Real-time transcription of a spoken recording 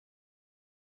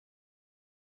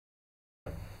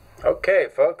Okay,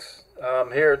 folks,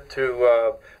 I'm here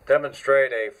to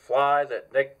demonstrate a fly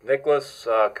that Nicklas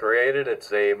created.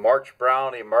 It's a March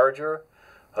Brown emerger.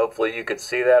 Hopefully you could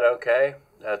see that okay.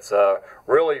 That's a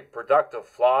really productive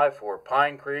fly for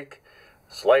Pine Creek,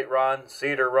 Slate Run,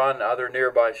 Cedar Run, other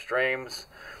nearby streams.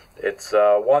 It's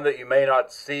one that you may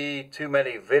not see too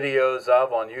many videos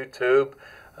of on YouTube,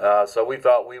 so we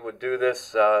thought we would do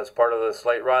this as part of the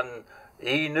Slate Run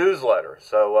e-newsletter.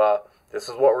 So this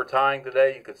is what we're tying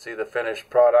today. You can see the finished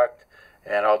product,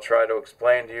 and I'll try to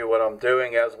explain to you what I'm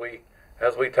doing as we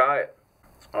tie it.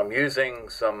 I'm using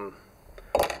some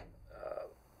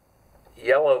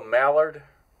yellow mallard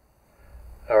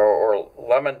or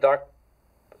lemon duck.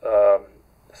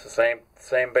 It's the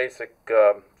same basic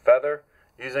feather.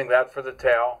 Using that for the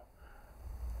tail.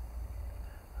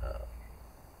 Of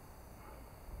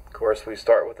course, we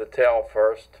start with the tail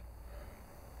first.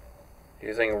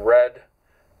 Using red.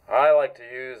 I like to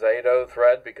use 8/0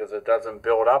 thread because it doesn't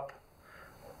build up.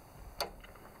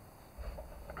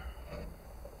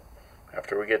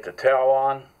 After we get the tail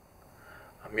on,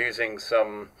 I'm using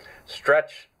some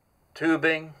stretch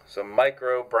tubing, some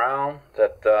micro brown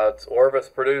that Orvis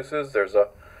produces. There's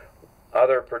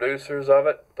other producers of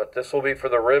it, but this will be for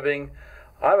the ribbing.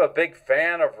 I'm a big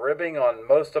fan of ribbing on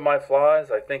most of my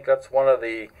flies. I think that's one of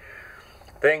the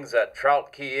things that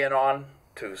trout key in on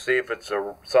to see if it's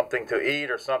something to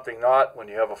eat or something not. When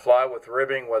you have a fly with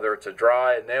ribbing, whether it's a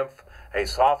dry, a nymph, a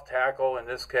soft tackle in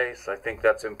this case, I think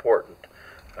that's important.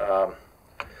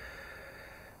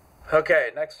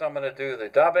 Okay, next I'm going to do the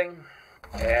dubbing.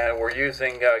 And we're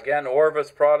using, again,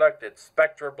 Orvis product. It's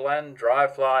Spectra Blend Dry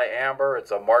Fly Amber.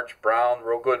 It's a March Brown,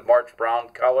 real good March Brown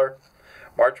color.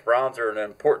 March Browns are an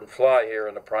important fly here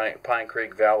in the Pine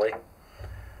Creek Valley.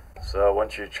 So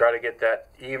once you try to get that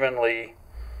evenly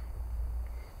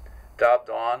dubbed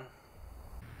on.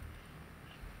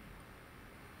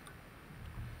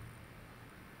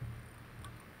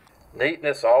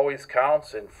 Neatness always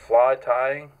counts in fly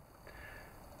tying.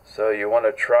 So you want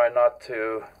to try not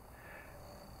to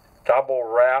double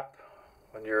wrap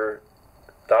when you're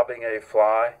dubbing a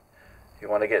fly. You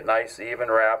want to get nice even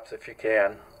wraps if you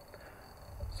can.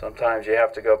 Sometimes you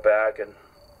have to go back and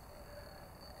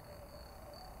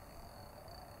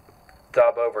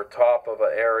dub over top of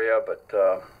an area,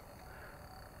 but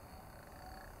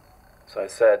as I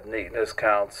said, neatness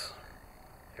counts.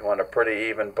 You want a pretty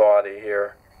even body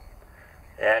here,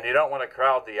 and you don't want to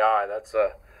crowd the eye.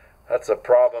 That's a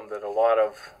problem that a lot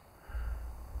of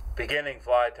beginning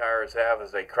fly tiers have,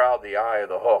 is they crowd the eye of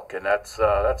the hook, and that's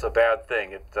a bad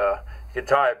thing. You can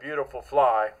tie a beautiful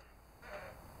fly,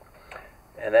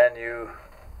 and then you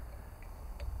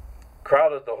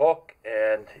crowded the hook,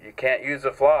 and you can't use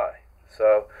the fly.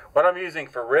 So what I'm using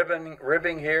for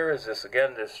ribbing here is this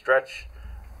stretch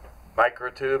micro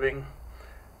tubing.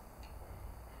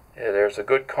 Yeah, there's a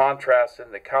good contrast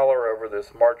in the color over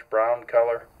this March Brown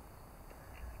color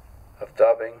of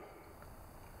dubbing.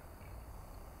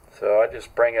 So I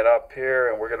just bring it up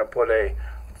here, and we're going to put a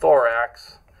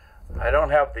thorax. I don't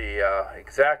have the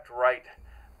exact right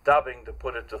dubbing to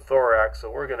put it to thorax, so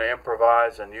we're going to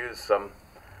improvise and use some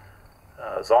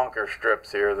zonker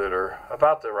strips here that are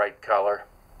about the right color.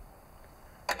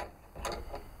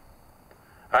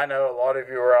 I know a lot of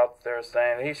you are out there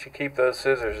saying he should keep those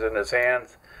scissors in his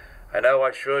hands. I know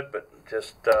I should, but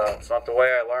just it's not the way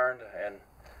I learned, and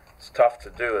it's tough to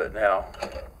do it now.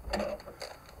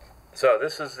 So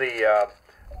this is the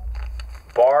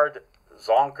barred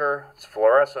zonker. It's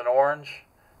fluorescent orange,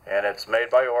 and it's made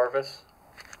by Orvis.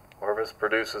 Orvis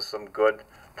produces some good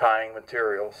tying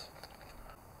materials.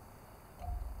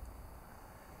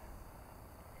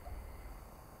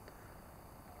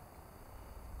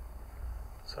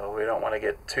 So we don't want to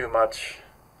get too much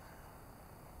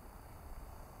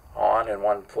on in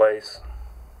one place.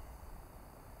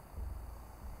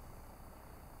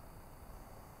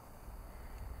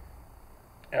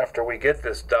 After we get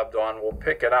this dubbed on, we'll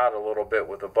pick it out a little bit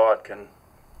with a bodkin.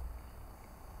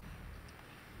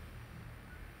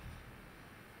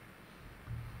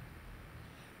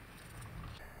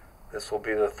 This will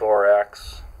be the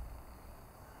thorax.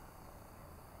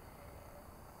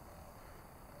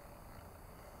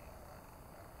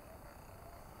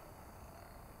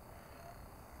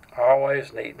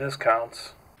 Always neatness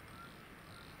counts.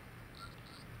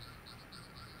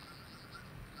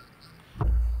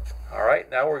 All right,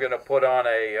 now we're going to put on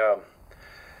a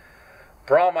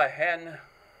Brahma hen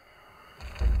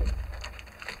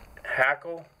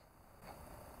hackle.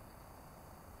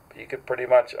 You can pretty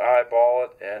much eyeball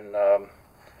it, and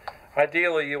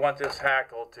ideally you want this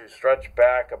hackle to stretch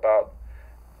back about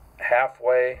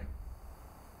halfway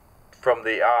from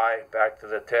the eye back to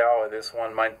the tail. This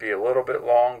one might be a little bit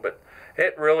long, but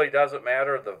it really doesn't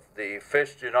matter. The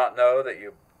fish do not know that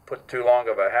you put too long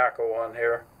of a hackle on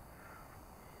here.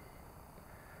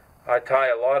 I tie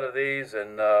a lot of these,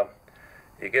 and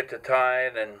you get to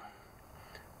tying, and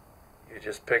you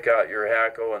just pick out your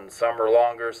hackle, and some are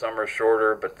longer, some are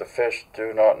shorter, but the fish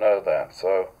do not know that.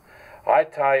 So I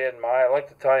like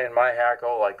to tie in my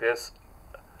hackle like this,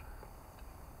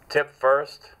 tip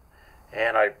first,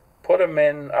 and I put them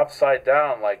in upside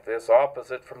down like this,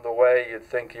 opposite from the way you'd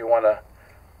think you want to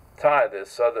tie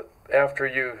this, so that after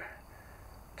you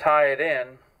tie it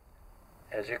in,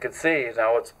 as you can see,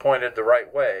 now it's pointed the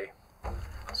right way,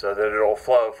 so that it'll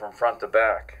flow from front to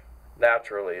back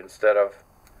naturally instead of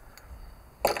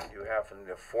you having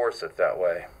to force it that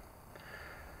way.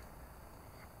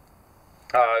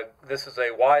 This is a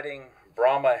whiting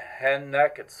Brahma hen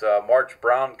neck. It's a March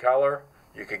brown color.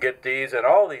 You could get these and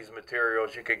all these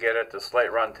materials you could get at the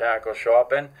Slate Run Tackle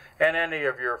Shop, and any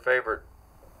of your favorite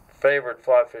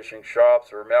fly fishing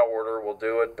shops or mail order will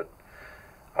do it, but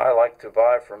I like to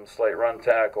buy from Slate Run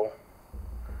Tackle.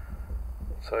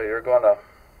 So you're going to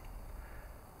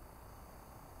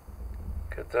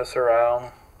get this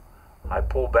around. I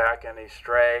pull back any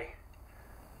stray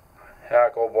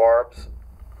hackle barbs.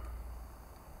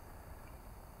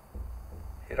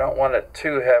 You don't want it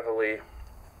too heavily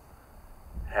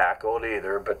hackled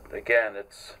either, but again,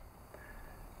 it's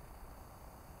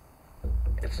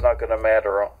not going to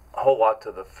matter a whole lot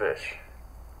to the fish.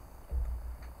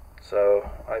 So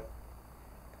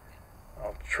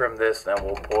I'll trim this, then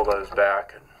we'll pull those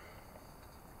back.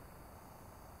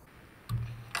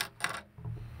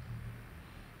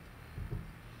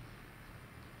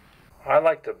 I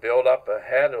like to build up a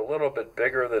head a little bit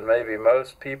bigger than maybe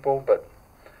most people, but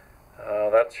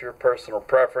that's your personal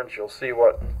preference. You'll see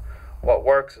what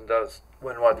works and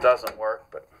what doesn't work,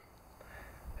 but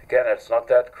again, it's not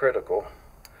that critical.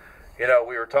 You know,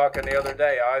 we were talking the other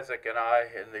day, Isaac and I,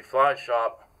 in the fly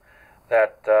shop,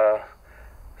 that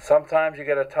sometimes you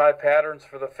get to tie patterns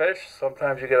for the fish,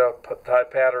 sometimes you get to tie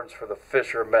patterns for the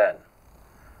fishermen.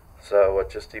 So it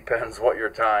just depends what you're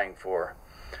tying for.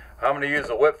 I'm going to use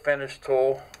a whip finish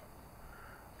tool.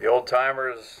 The old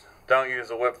timers don't use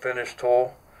a whip finish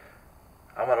tool.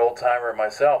 I'm an old timer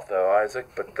myself though, Isaac,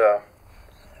 but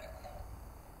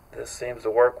this seems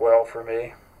to work well for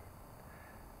me.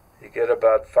 You get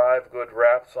about 5 good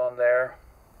wraps on there.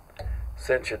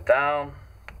 Cinch it down.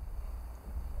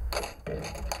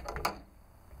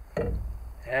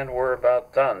 And we're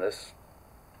about done. This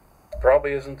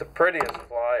probably isn't the prettiest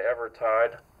fly ever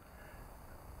tied,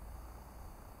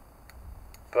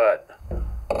 but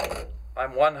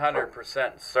I'm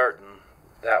 100% certain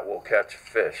that will catch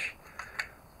fish.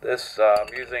 This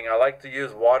I like to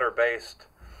use water-based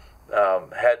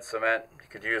head cement. You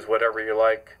could use whatever you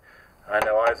like. I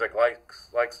know Isaac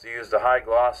likes to use the high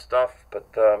gloss stuff,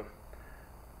 but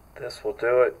this will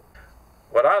do it.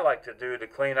 What I like to do to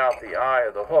clean out the eye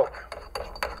of the hook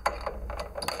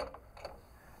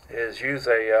is use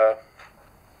a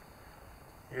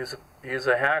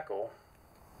hackle.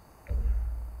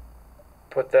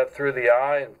 Put that through the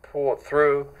eye and pull it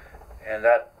through, and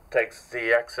that takes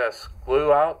the excess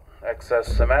glue out, excess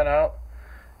cement out.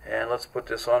 And let's put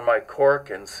this on my cork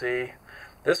and see.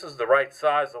 This is the right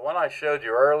size. The one I showed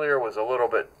you earlier was a little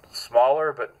bit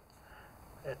smaller, but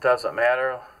it doesn't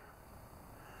matter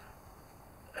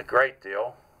a great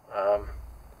deal.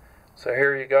 So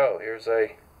here you go. Here's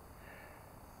a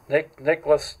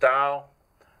Nicklas style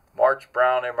March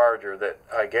brown emerger that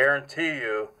I guarantee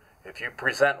you, if you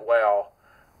present well,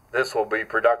 this will be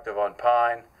productive on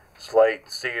pine,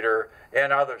 slate, cedar,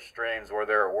 and other streams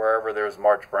wherever there's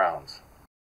March browns.